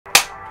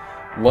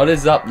What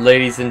is up,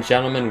 ladies and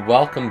gentlemen?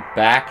 Welcome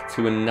back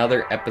to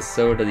another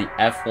episode of the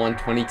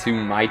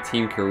F122 My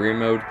Team Career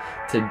Mode.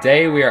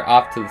 Today we are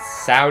off to the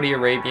Saudi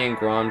Arabian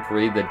Grand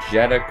Prix, the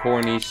Jeddah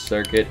Corniche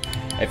circuit.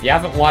 If you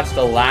haven't watched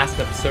the last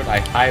episode, I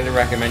highly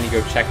recommend you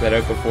go check that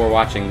out before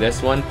watching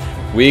this one.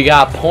 We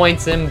got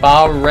points in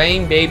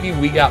Bahrain, baby.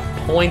 We got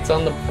points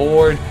on the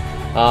board.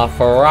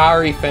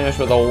 Ferrari finished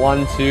with a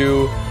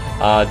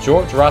 1-2.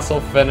 George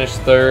Russell finished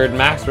 3rd.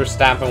 Max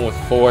Verstappen was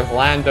 4th.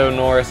 Lando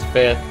Norris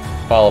 5th.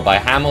 Followed by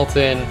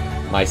Hamilton,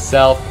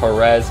 myself,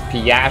 Perez,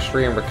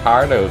 Piastri, and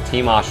Ricciardo,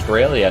 Team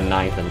Australia,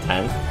 9th and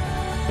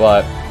 10th.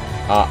 But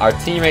our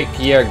teammate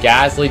Pierre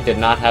Gasly did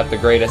not have the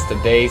greatest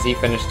of days. He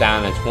finished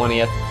down in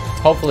 20th.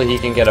 Hopefully he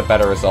can get a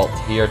better result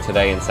here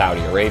today in Saudi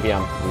Arabia.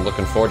 I'm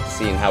looking forward to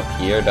seeing how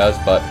Pierre does.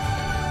 But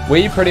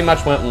we pretty much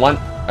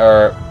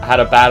had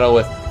a battle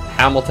with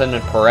Hamilton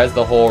and Perez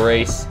the whole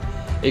race.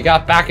 It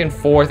got back and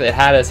forth. It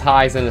had its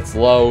highs and its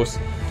lows.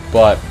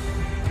 But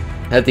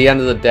at the end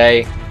of the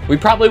day, we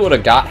probably would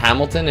have got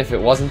Hamilton if it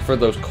wasn't for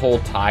those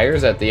cold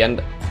tires at the end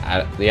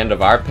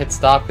of our pit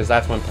stop, because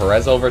that's when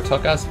Perez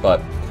overtook us.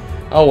 But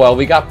oh well,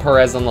 we got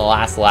Perez on the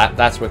last lap.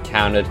 That's what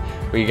counted.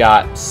 We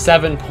got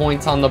 7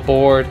 points on the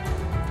board,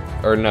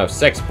 or no,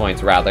 6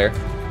 points rather.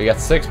 We got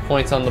 6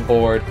 points on the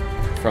board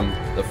from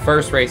the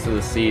first race of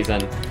the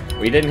season.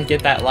 We didn't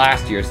get that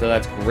last year, so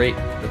that's great.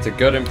 That's a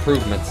good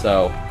improvement.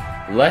 So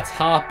let's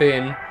hop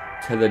in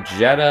to the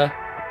Jeddah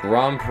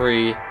Grand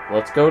Prix.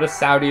 Let's go to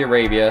Saudi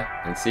Arabia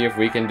and see if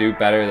we can do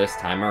better this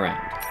time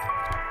around.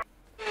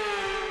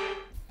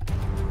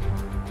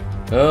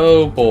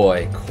 Oh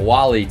boy,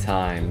 quali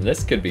time.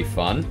 This could be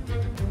fun.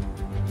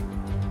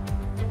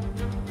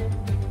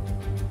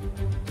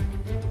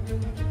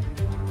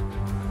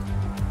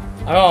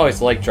 I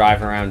always like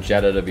driving around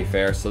Jeddah, to be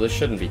fair, so this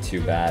shouldn't be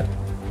too bad.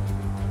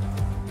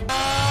 Ooh.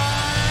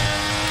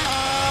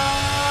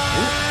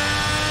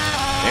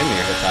 Damn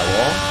near hit that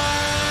wall.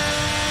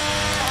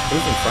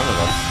 Who's in front of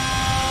us?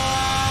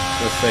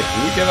 I was gonna say, can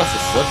you give us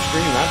a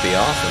slipstream? That'd be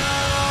awesome.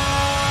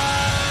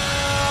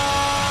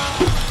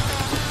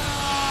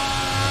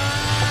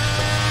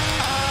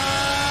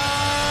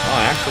 Oh,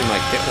 I actually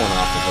might get one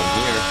off of him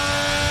here.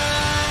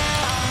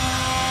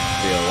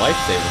 Be a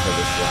lifesaver for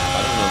this lap.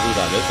 I don't know who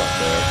that is up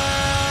there.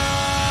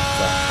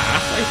 It's a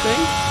Haas, I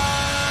think?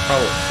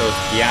 Probably. So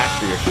it's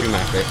Piastri or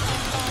Schumacher.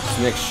 It's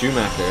Nick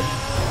Schumacher.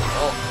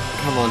 Oh,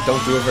 come on,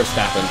 don't do it,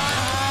 Verstappen.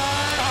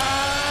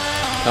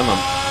 Come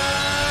on.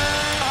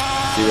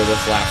 See where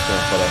this lap's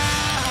gonna put us.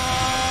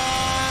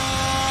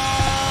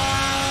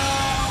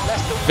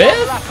 Less than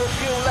 1 lap of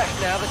fuel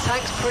left now. The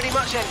tank's pretty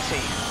much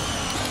empty.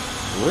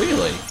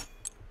 Really?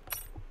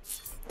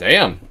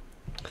 Damn.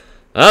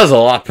 That was a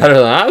lot better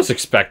than I was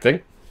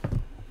expecting.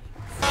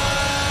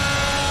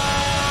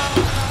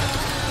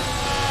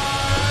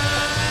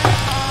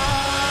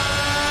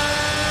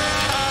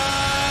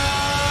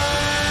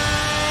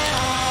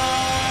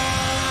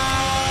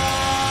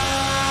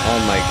 Oh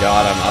my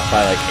god, I'm up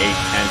by like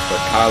 8/10, but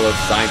Carlos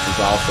Sainz is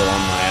also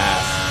on my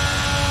ass.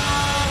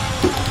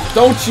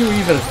 Don't you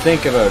even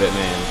think about it,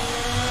 man.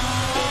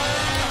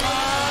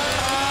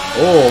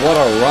 Oh, what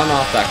a run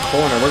off that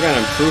corner. We're going to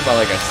improve by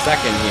like a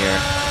second here.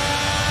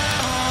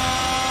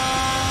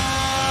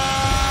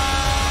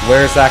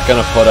 Where's that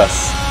going to put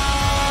us?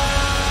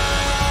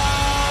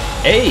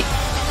 8.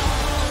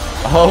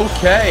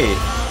 Okay.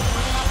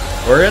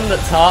 We're in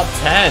the top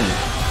 10.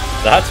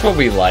 That's what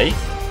we like.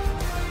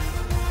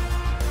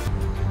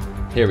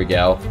 Here we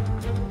go.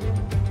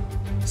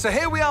 So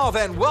here we are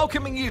then,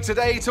 welcoming you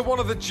today to one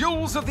of the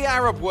jewels of the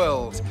Arab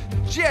world,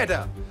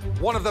 Jeddah.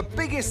 One of the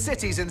biggest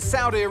cities in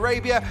Saudi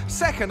Arabia,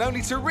 second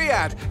only to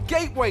Riyadh,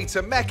 gateway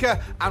to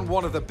Mecca, and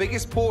one of the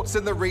biggest ports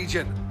in the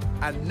region.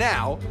 And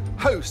now,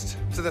 host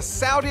to the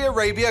Saudi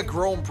Arabia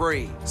Grand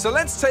Prix. So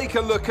let's take a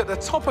look at the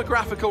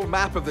topographical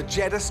map of the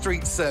Jeddah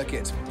street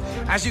circuit.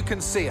 As you can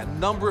see, a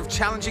number of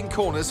challenging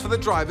corners for the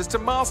drivers to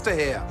master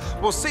here.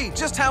 We'll see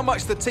just how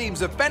much the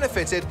teams have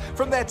benefited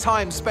from their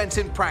time spent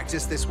in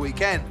practice this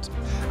weekend.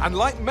 And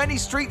like many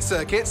street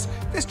circuits,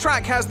 this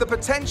track has the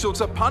potential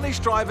to punish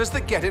drivers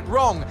that get it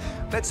wrong.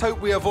 Let's hope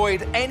we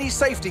avoid any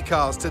safety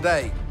cars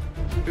today.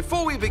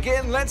 Before we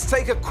begin, let's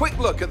take a quick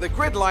look at the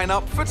grid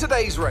lineup for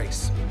today's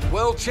race.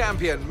 World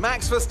champion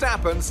Max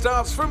Verstappen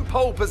starts from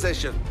pole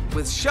position,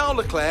 with Charles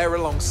Leclerc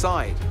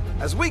alongside.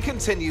 As we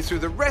continue through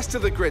the rest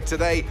of the grid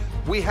today,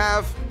 we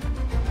have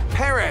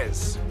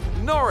Perez,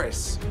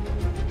 Norris,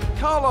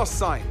 Carlos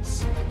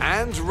Sainz,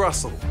 and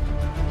Russell,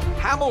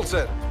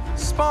 Hamilton,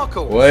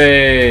 Sparkles,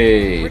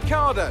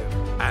 Ricciardo,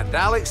 and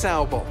Alex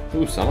Albon.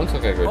 Ooh, someone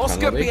took a good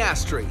Oscar penalty.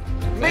 Piastri,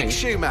 Mick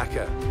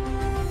Schumacher,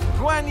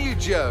 Guan Yu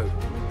Zhou,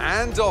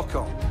 and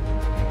Ocon,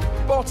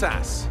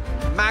 Bottas,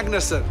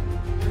 Magnussen,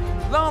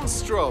 Lance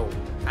Stroll,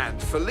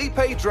 and Felipe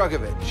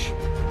Drugovich,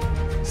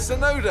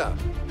 Tsunoda,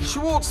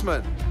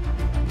 Schwartzman,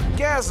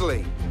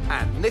 Gasly,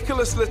 and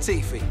Nicholas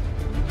Latifi.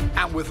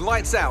 And with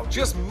lights out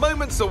just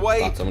moments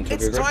away,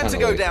 it's time to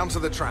go down to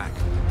the track.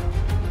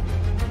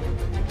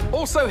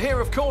 Also here,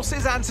 of course,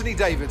 is Anthony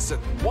Davidson.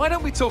 Why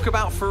don't we talk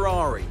about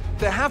Ferrari?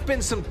 There have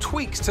been some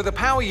tweaks to the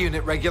power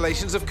unit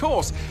regulations, of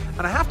course,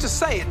 and I have to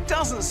say it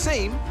doesn't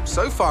seem,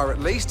 so far at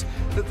least,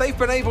 that they've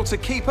been able to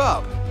keep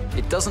up.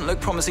 It doesn't look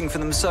promising for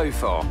them so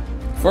far.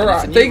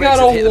 They got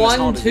a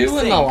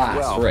 1-2 in the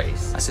last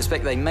race. I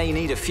suspect they may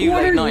need a few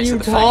What late are nights you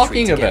at the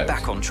factory to talking get about?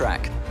 back on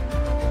track.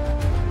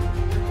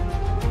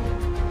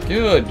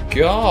 Good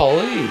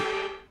golly.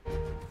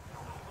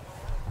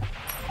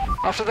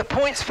 After the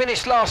points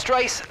finished last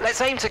race,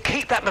 let's aim to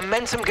keep that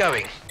momentum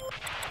going.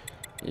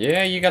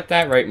 Yeah, you got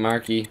that right,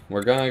 Marky.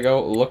 We're gonna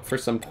go look for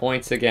some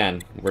points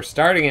again. We're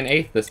starting in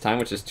 8th this time,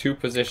 which is 2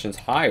 positions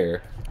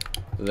higher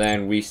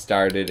than we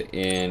started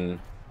in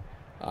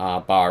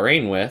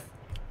Bahrain with.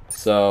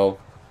 So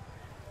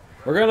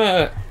we're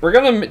gonna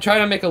try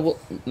to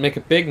make a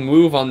big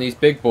move on these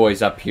big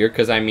boys up here,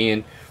 because I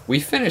mean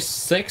we finished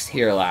 6th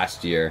here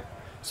last year.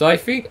 So I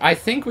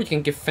think we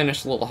can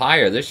finish a little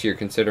higher this year,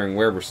 considering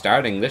where we're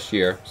starting this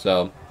year.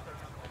 So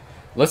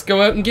let's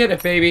go out and get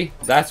it, baby.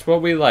 That's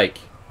what we like.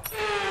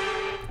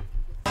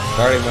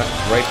 Starting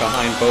right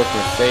behind both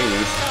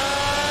Mercedes.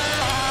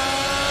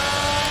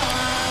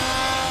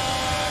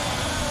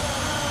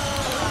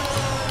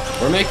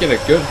 We're making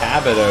a good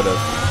habit out of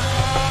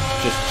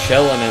just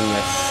chilling in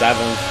the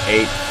 7th,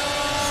 8th,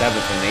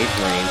 7th and 8th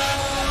range.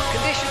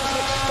 Conditions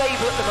look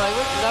stable at the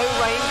moment, no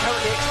rain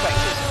currently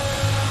expected.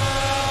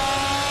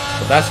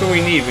 But that's what we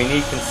need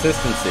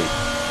consistency.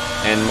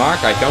 And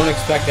Mark, I don't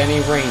expect any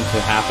rain to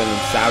happen in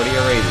Saudi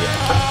Arabia.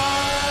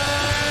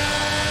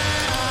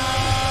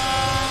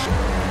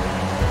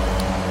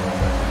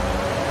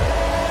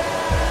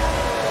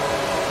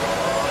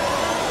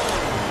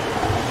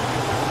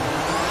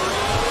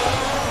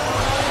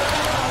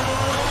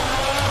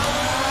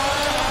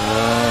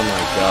 Oh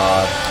my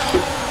God.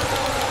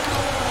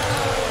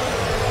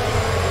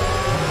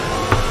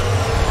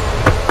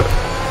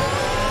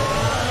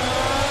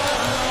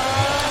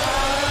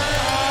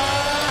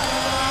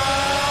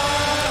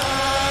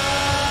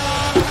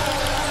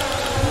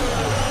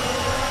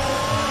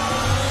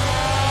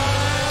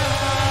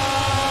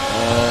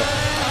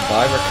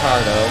 By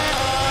Ricardo.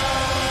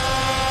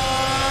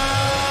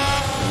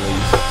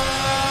 Release.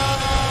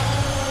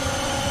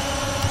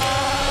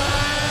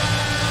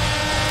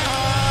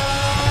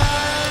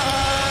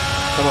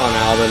 Come on,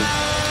 Albin.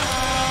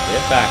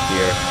 Get back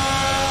here.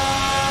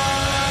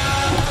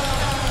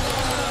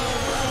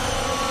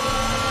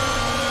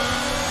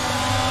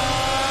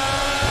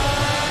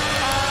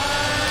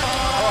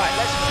 Alright,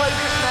 let's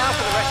focus now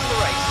for the rest of the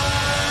race.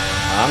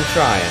 I'm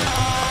trying.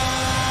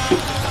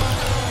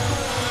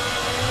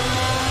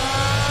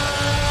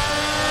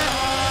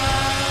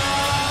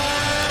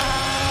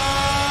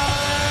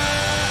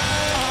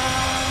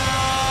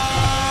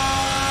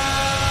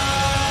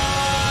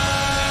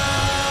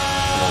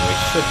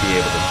 Should be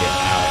able to get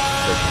out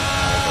freaking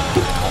Albin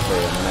and Alfa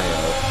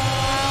Romeo.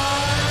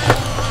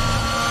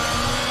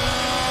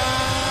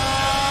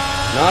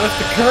 Not if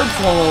the curbs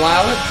won't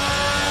allow it.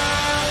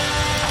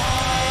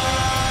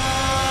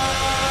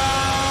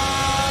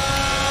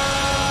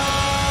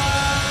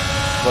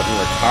 Putting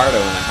Ricardo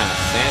in a half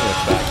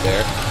sandwich back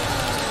there.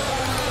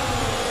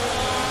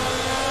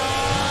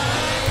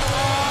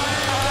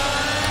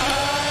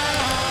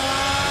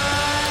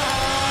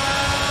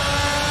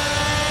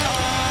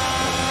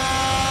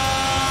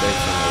 Save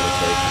some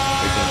overtake.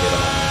 We can get him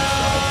on the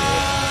inside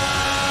here.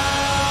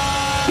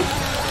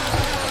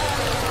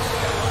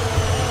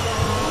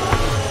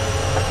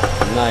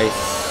 Nice,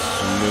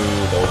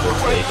 smooth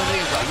overtake.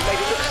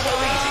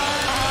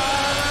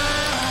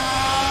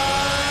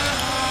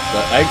 The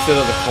exit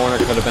of the corner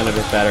could have been a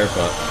bit better,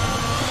 but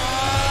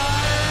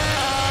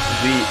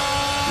the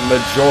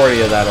majority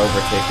of that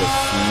overtake was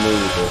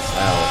smooth as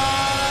hell.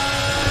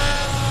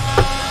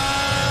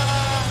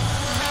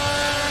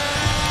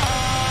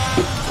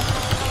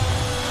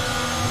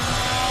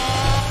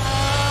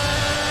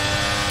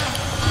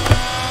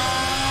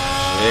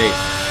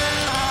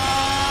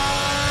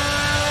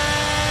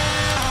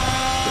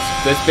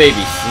 This baby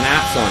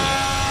snaps on you.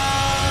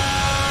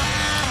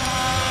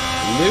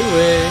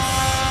 Lewis.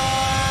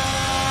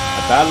 I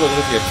battled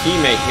with your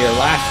teammate here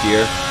last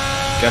year.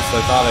 Guess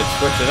I thought I'd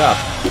switch it up.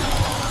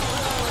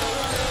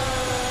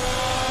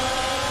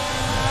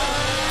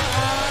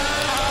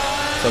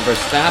 So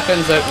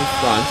Verstappen's out in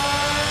front.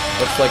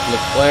 Looks like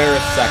Leclerc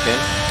is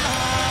second.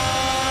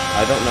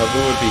 I don't know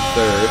who would be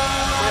third.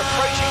 We're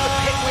approaching the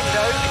pit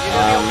window.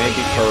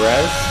 Maybe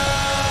Perez.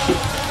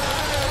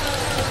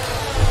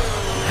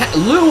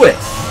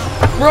 Lewis!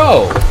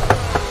 Bro!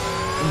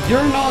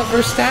 You're not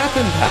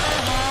Verstappen, pal.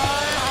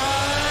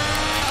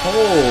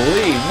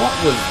 Holy, what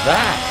was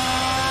that?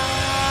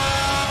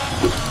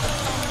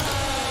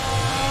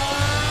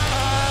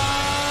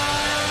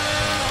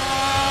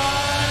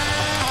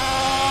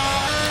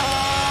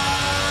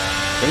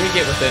 Can we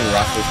get within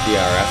Russell's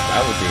DRS?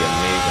 That would be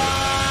amazing.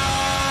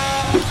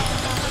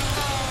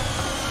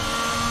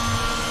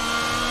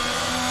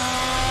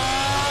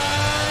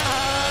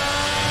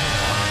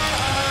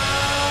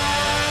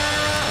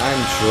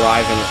 I'm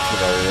driving it to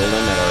the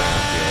limit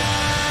around here.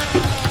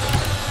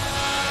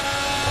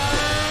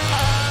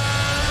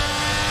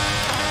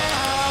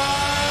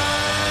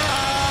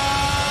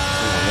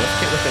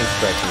 within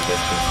striking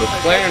distance. With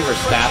Leclerc and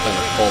Verstappen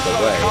pulled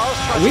away,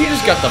 we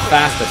just got the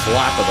fastest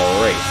lap of the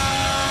race.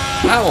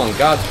 How on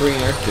God's green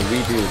earth did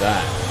we do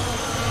that?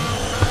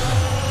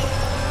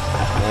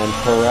 And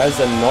Perez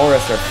and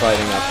Norris are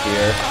fighting up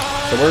here.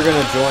 So we're going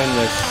to join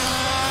this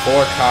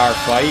 4-car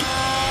fight,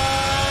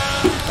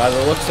 by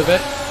the looks of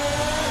it.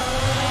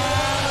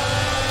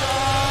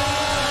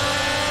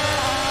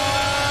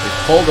 We've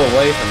pulled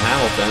away from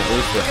Hamilton, at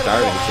least we're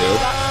starting to.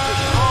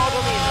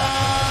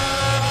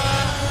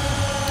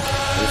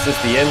 This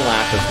is the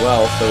in-lap as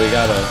well, so we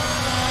got to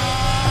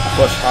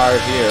push hard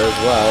here as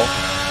well.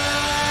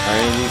 Are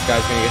any of these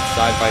guys going to get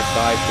side by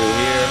side through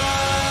here?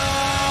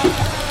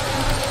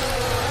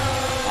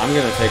 I'm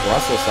going to take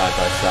Russell side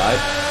by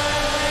side.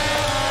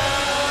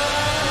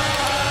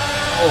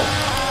 Oh,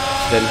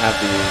 just didn't have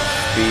the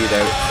speed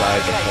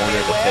outside the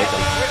corner to take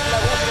him.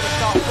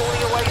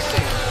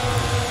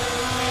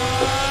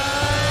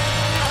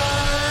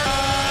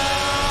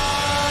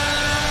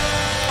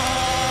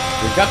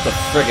 We've got the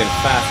friggin'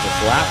 fastest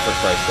lap, for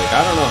Christ's sake.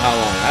 I don't know how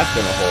long that's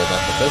going to hold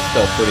up, but that's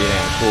still pretty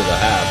damn cool to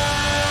have.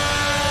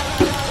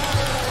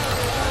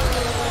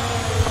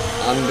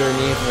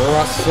 Underneath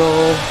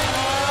Russell.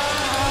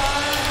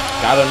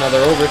 Got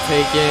another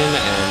overtaken,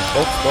 and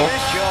books.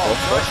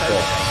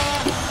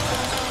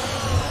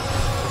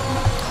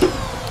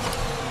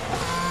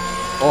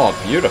 Oh,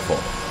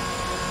 beautiful.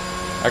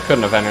 I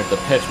couldn't have entered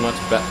the pits much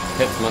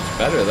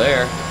better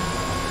there.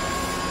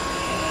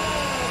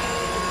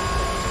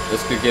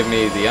 This could give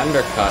me the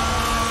undercut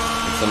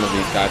and some of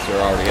these guys who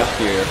are already up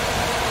here.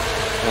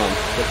 Come on,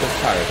 put this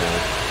tire down.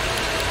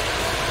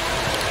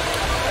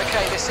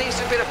 Okay, there seems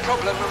to have been a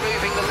problem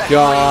removing the left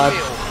God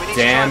rear wheel.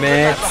 damn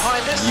it,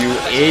 you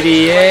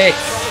idiots!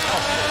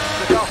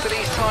 Look after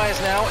these tyres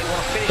now. We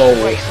want to finish the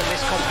race on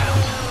this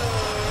compound.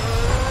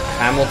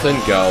 Hamilton,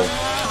 go.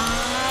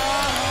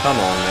 Come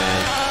on,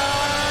 man.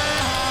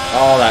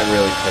 Oh, that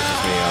really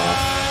pisses me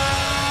off.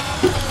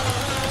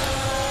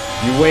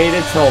 You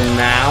waited till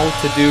now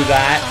to do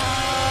that?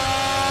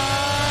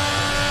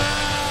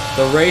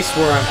 The race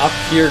where I'm up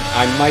here,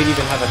 I might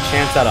even have a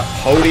chance at a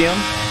podium?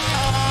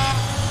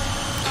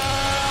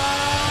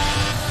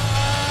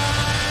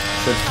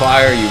 Should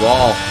fire you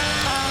all.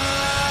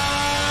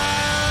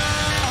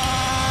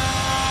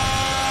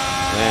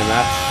 Man,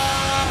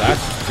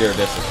 that's just pure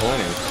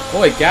disappointing.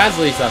 Boy,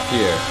 Gasly's up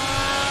here.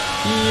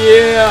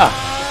 Yeah!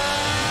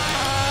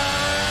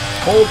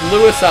 Hold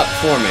Lewis up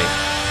for me.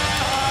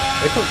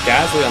 They put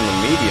Gasly on the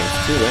mediums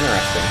too,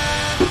 interesting.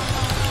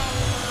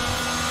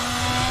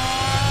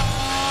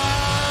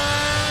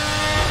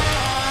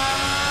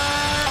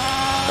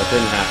 That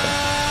didn't happen.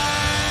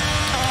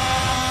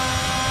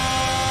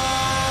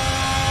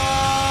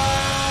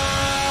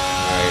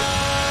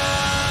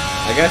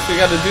 I guess we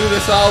gotta do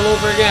this all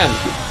over again.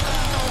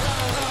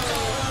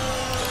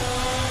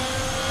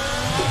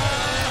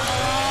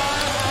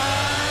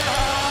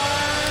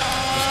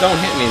 Just don't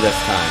hit me this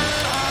time.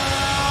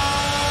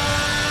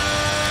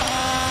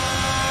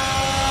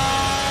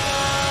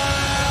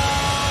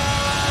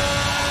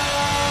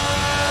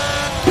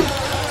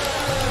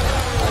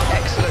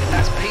 Excellent,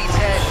 that's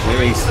P10.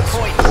 Jesus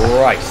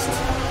Christ.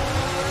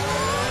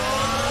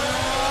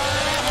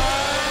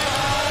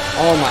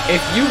 Oh my, if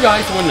you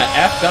guys wouldn't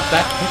have effed up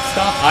that pit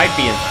stop, I'd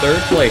be in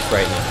 3rd place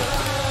right now.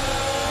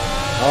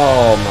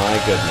 Oh my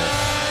goodness.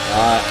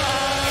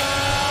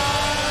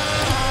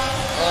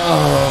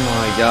 Oh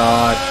my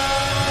god.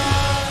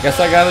 Guess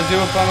I gotta do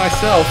it by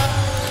myself.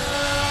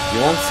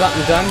 You want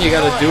something done, you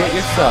gotta do it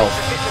yourself.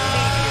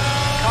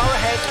 Car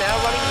ahead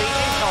now running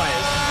medium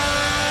tyres.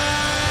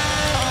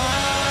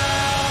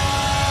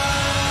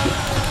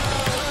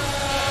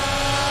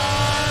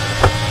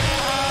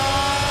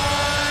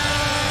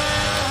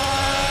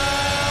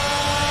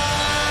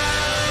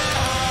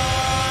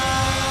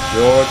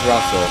 George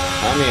Russell,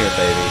 come here,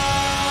 baby.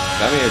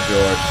 Come here,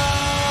 George.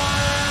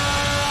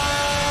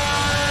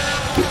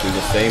 Do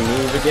the same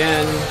move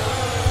again.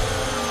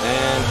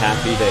 And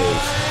happy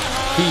days.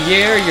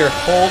 Pierre, you're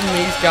holding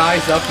these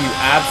guys up, you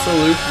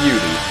absolute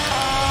beauty.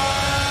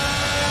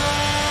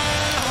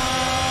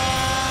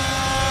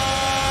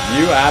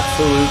 You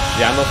absolute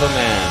gem of a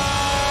man.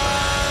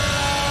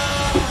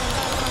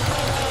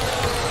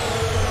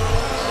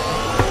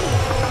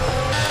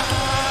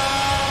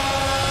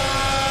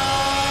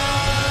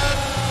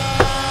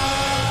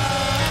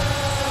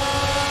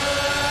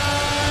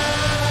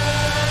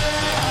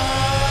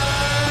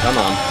 Come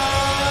on.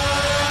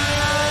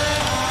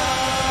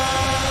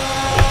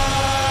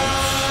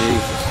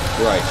 Jesus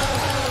Christ.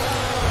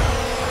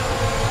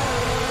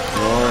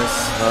 Norris.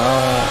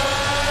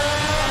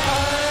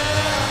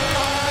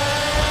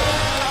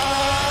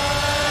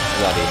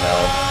 Bloody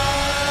hell.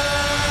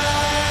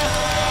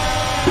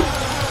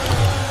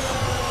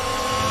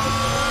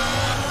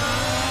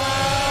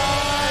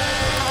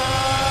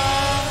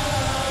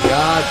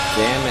 God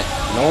damn it.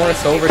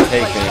 Norris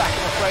overtaking. I'm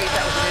afraid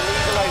that was an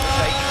illegal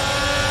overtake.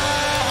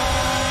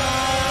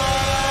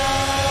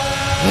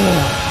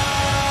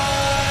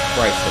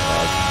 Christ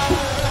above.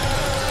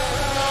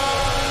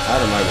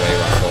 Out of my way,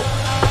 Russell.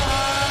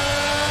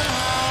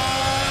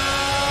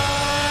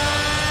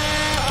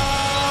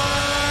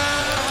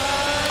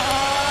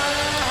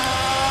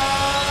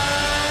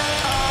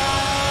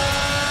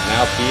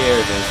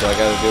 so I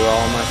gotta do it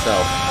all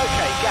myself.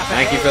 Okay, gap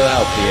Thank you ahead, for the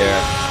help,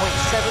 Pierre.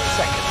 0.7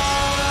 seconds.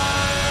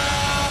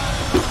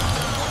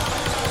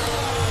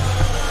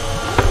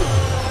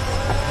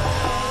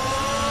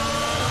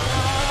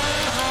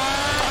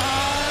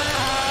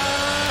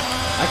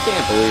 I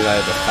can't believe I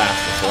had the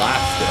fastest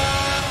lap still.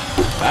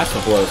 That's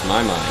what blows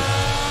my mind.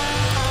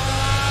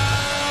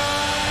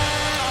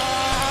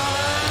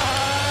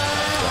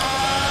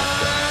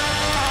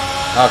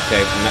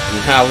 Okay,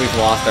 now we've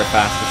lost our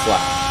fastest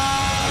lap.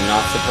 I'm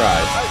not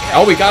surprised. Okay.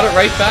 Oh, we got it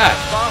right back.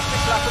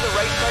 Fastest lap of the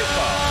race so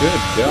far. Good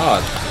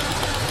God.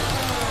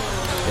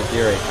 Hit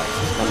your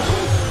apexes. Come on.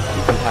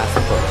 You can pass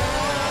the push.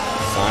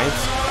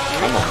 Science.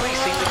 You're Come on.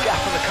 increasing the gap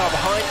on the car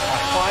behind by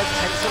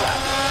 5/10 a lap.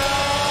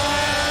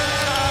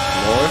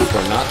 Norris,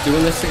 we're not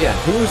doing this again.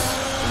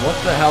 What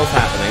the hell's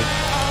happening?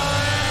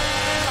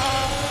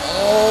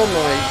 Oh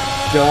my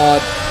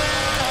God.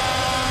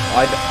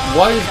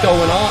 What is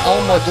going on?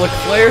 Oh my,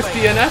 Leclerc's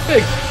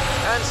DNFing.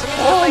 And some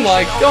Oh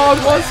my information on God,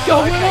 Leclerc. what's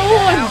going Okay, they're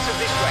on? out of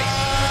this race.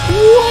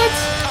 What?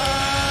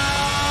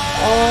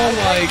 Oh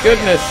my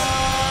goodness.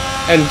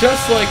 And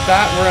just like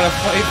that, we're gonna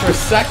fight for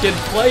second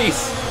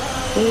place.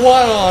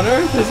 What on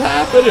earth is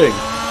happening?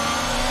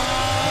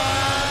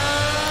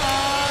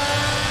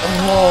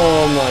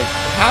 Oh my,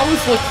 how is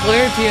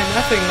Leclerc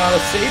DNFing not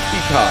a safety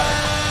car?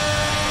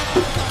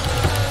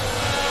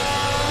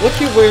 Look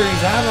at where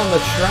he's at on the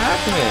track,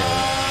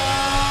 man.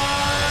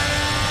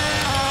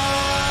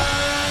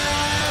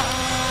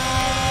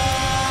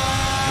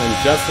 And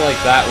just like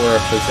that, we're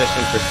in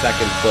position for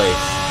second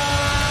place.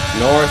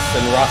 Norris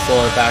and Russell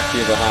are back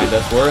here behind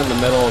us. We're in the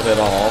middle of it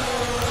all.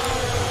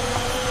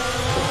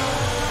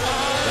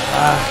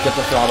 Get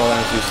the throttle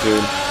down too soon.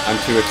 I'm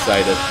too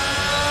excited.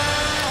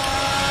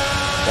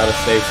 Gotta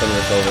save some of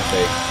this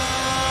overtake.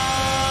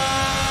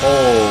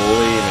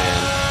 Holy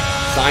man.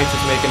 Sainz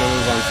is making a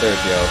move on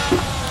Sergio.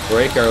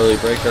 Brake early,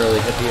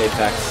 hit the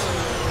apex.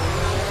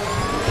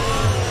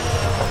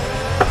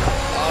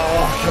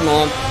 Oh, come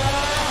on.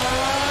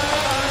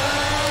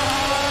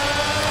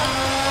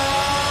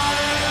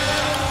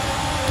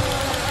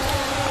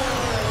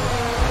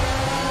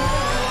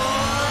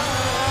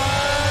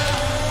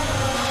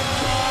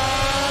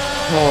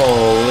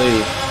 Holy.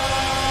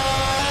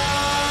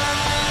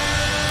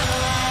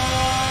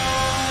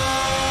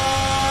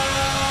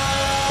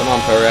 Come on,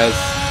 Perez.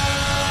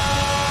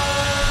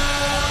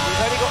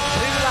 We've only got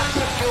 2 laps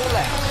of fuel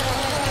left.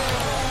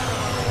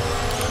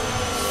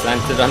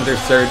 Sent it under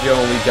Sergio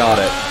and we got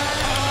it.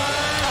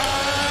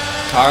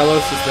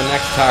 Carlos is the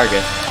next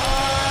target.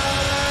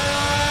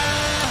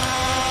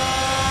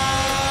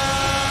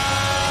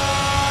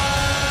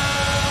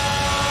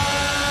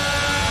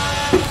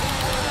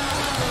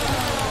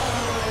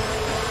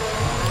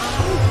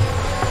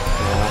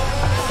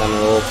 A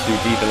little too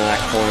deep in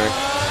that corner.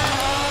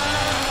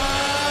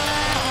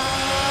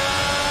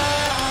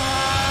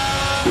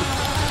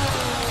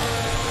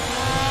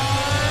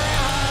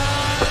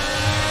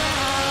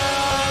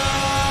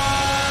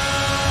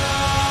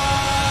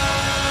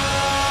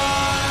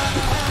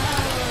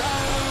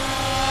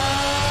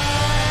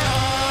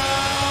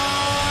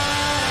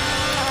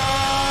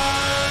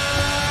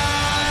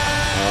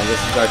 Oh, this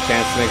is our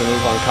chance to make a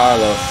move on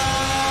Carlos.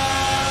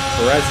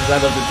 Perez is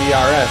out of the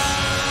DRS.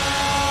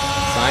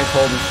 Sainz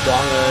holding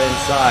stronger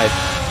inside.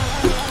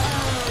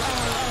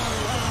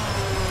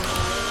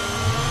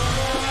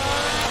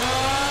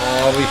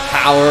 Oh, we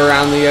power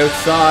around the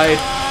outside.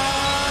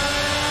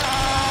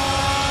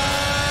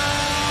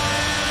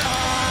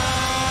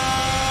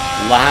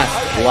 Last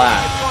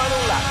lap.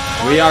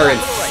 We are in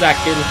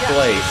second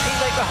place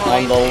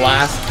on the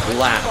last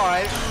lap.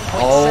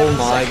 Oh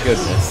my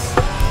goodness.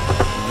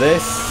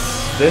 This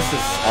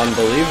is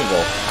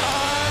unbelievable.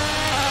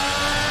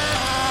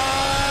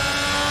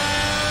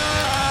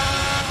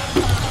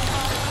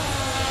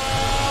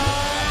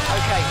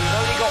 We've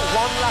only got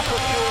 1 lap of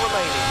fuel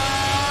remaining.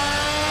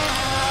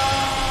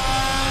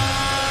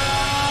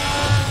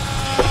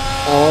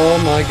 Oh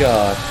my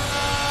God.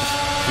 Just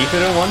keep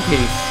it in one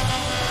piece.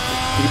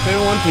 Keep it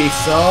in one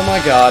piece. Oh my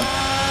God.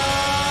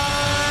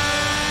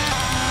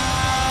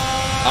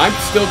 I'm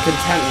still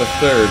content with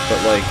third, but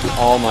like,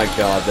 oh my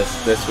God,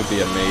 this would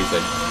be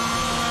amazing.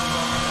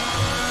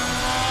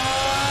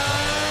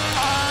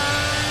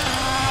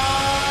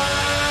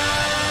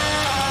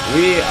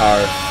 We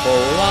are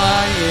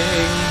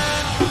flying.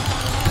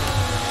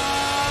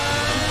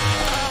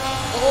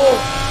 Oh.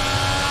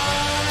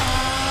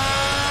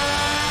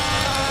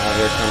 Now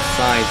here comes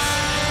Sainz.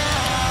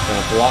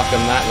 Gonna block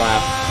him that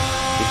lap.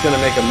 He's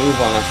gonna make a move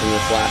on us in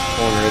this last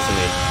corner, isn't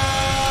he?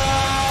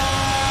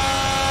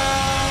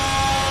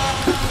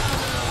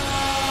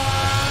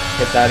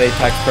 Hit that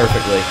apex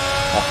perfectly.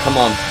 Oh, come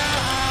on.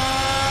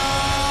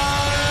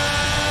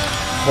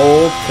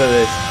 Hold to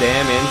this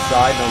damn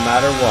inside no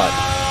matter what.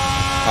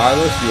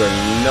 Carlos, you are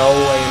no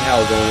way in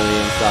hell going to the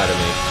inside of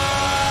me.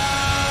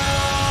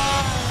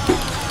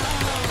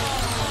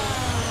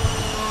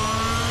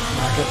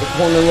 Back up the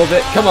corner a little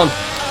bit. Come on.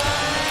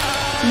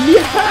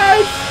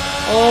 Yes!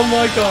 Oh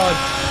my God.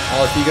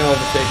 Oh, is he going to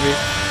overtake me?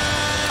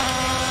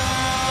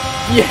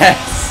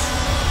 Yes!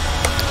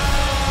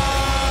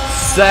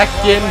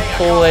 Second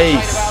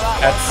place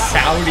at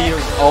Saudi.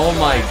 Oh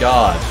my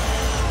god.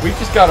 We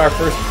just got our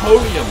first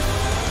podium.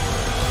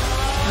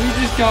 We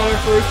just got our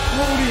first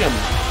podium.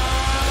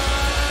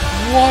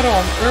 What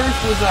on earth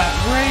was that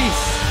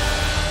race?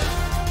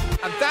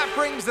 And that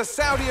brings the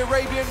Saudi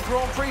Arabian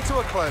Grand Prix to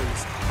a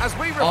close as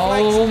we reflect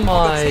Oh on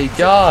my the team's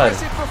god.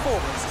 impressive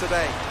performance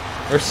today.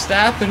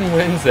 Verstappen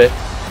wins it.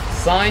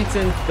 Sainz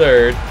in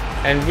third,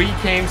 and we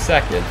came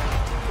second.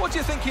 What do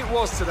you think it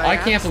was today? I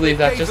can't believe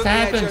that just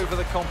happened. Over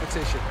the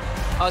competition.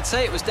 I'd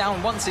say it was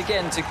down once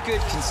again to good,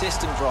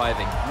 consistent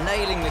driving,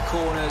 nailing the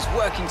corners,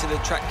 working to the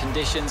track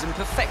conditions, and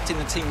perfecting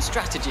the team's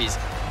strategies.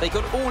 They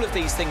got all of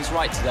these things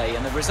right today,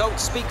 and the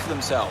results speak for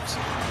themselves.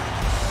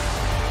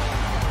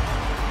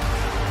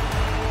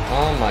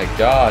 Oh my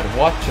god,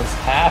 what just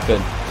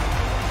happened?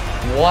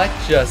 What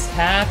just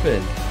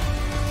happened?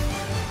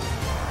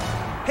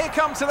 Here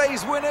come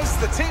today's winners.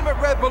 The team at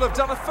Red Bull have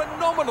done a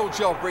phenomenal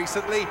job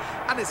recently,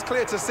 and it's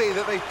clear to see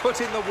that they've put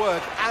in the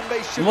work, and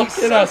they should Look be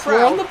so at us,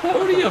 we're on proud the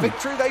podium. of the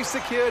victory they've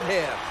secured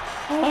here.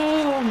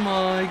 Oh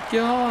my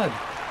god.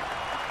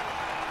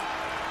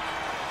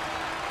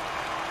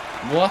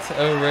 What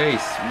a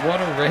race. What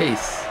a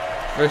race.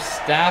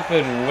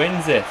 Verstappen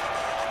wins it.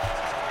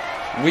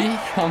 We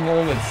come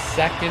home in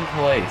second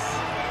place.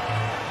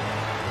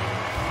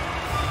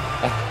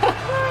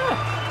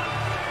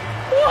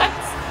 What?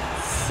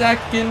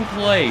 Second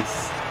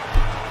place.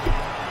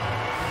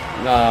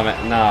 No,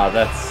 man, no,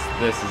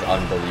 this is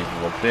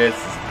unbelievable. This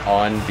is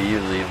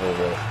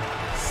unbelievable.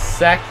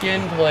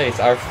 Second place,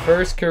 our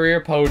first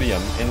career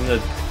podium in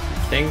the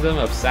Kingdom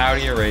of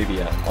Saudi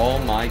Arabia. Oh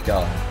my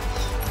god.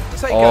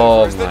 Take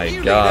Oh over as the my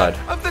new God.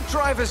 leader of the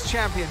Drivers'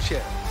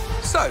 Championship.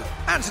 So,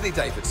 Anthony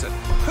Davidson,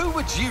 who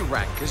would you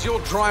rank as your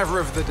driver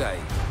of the day?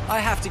 I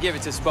have to give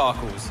it to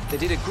Sparkles. They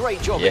did a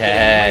great job of Yes.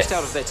 getting the most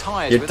out of their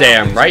tyres. You're without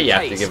damn losing right you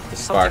have to pace. give it to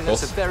Something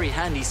Sparkles. that's a very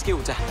handy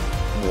skill to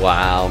have.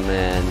 Wow,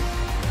 man.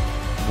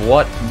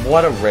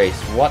 What a race.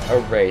 What a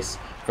race.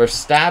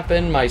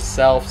 Verstappen,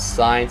 myself,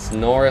 Sainz,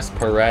 Norris,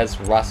 Perez,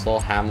 Russell,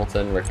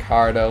 Hamilton,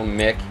 Ricardo,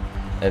 Mick,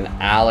 and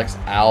Alex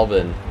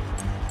Albon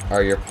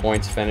are your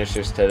points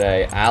finishers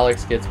today.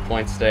 Alex gets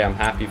points today. I'm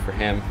happy for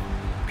him.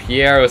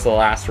 Pierre was the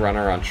last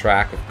runner on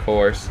track, of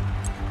course.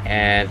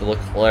 And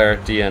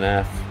Leclerc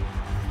DNF.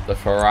 The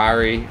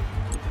Ferrari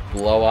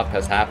blow-up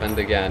has happened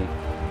again.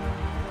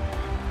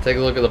 Take a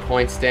look at the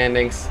point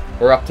standings.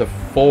 We're up to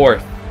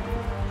 4th.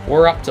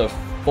 We're up to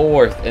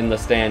 4th in the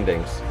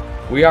standings.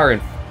 We are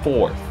in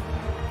 4th.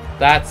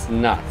 That's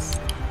nuts.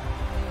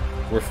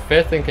 We're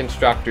 5th in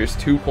constructors,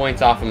 2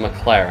 points off of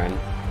McLaren.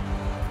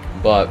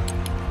 But,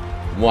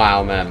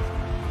 wow, man.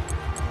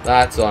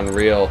 That's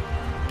unreal.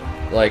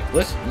 Like,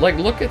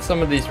 look at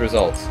some of these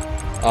results.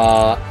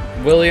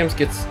 Williams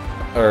gets,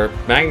 or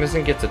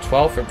Magnussen gets a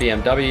 12 for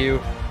BMW.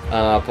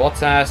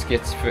 Bottas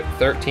gets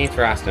 13th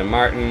for Aston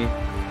Martin.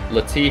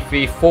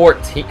 Latifi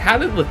 14. How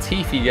did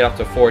Latifi get up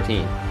to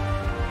 14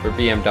 for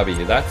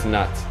BMW? That's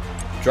nuts.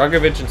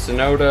 Drugovich and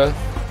Tsunoda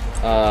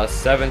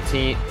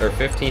 17th or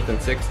 15th and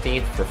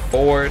 16th for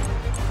Ford.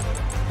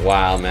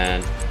 Wow,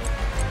 man.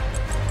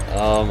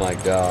 Oh my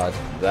god.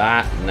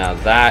 Now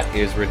that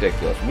is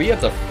ridiculous. We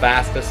have the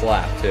fastest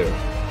lap too.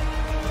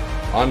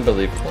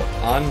 Unbelievable.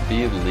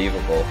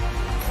 Unbelievable.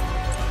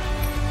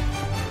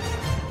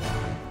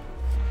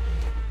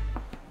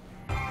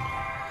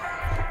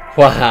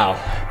 Wow.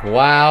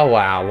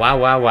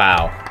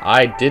 Wow.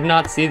 I did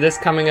not see this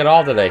coming at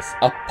all today.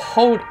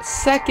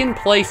 Second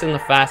place in the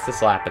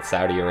fastest lap at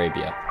Saudi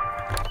Arabia.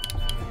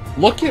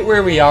 Look at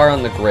where we are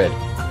on the grid.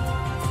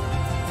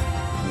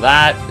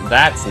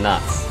 That's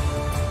nuts.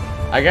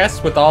 I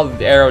guess with all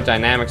the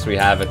aerodynamics we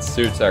have,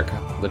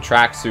 the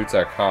track suits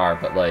our car,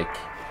 but like,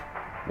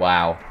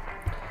 wow.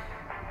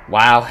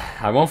 Wow,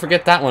 I won't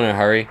forget that one in a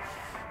hurry.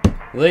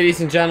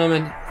 Ladies and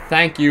gentlemen,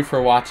 thank you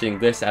for watching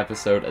this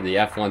episode of the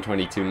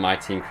F122 My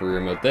Team Career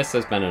Mode. This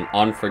has been an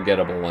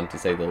unforgettable one, to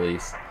say the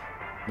least.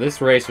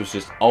 This race was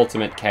just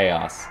ultimate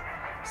chaos.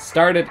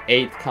 Started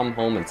 8th, come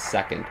home in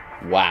 2nd.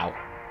 Wow.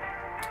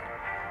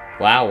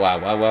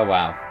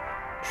 Wow.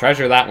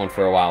 Treasure that one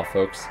for a while,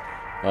 folks.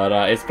 But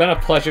it's been a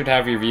pleasure to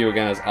have your view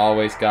again, as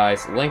always,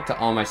 guys. Link to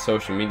all my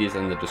social medias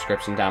in the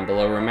description down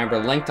below. Remember,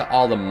 link to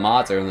all the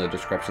mods are in the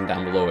description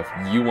down below if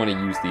you want to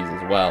use these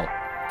as well.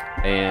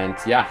 And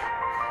yeah,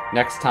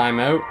 next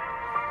time out,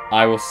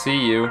 I will see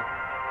you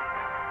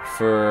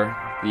for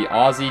the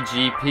Aussie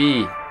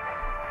GP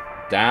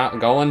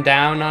going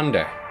down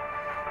under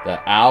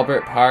the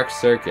Albert Park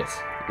Circuit.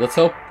 Let's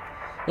hope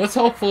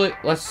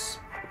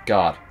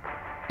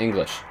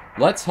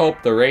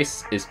the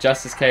race is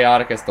just as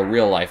chaotic as the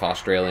real-life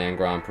Australian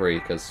Grand Prix,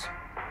 because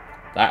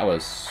that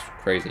was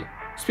crazy.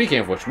 Speaking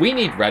of which, we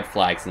need red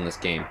flags in this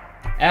game.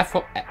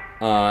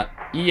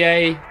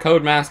 EA,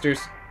 Codemasters,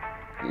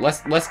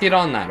 let's get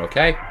on that,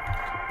 okay?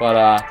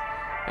 But,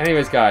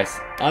 anyways, guys,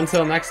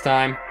 until next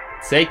time,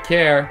 take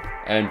care,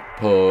 and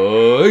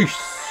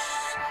peace!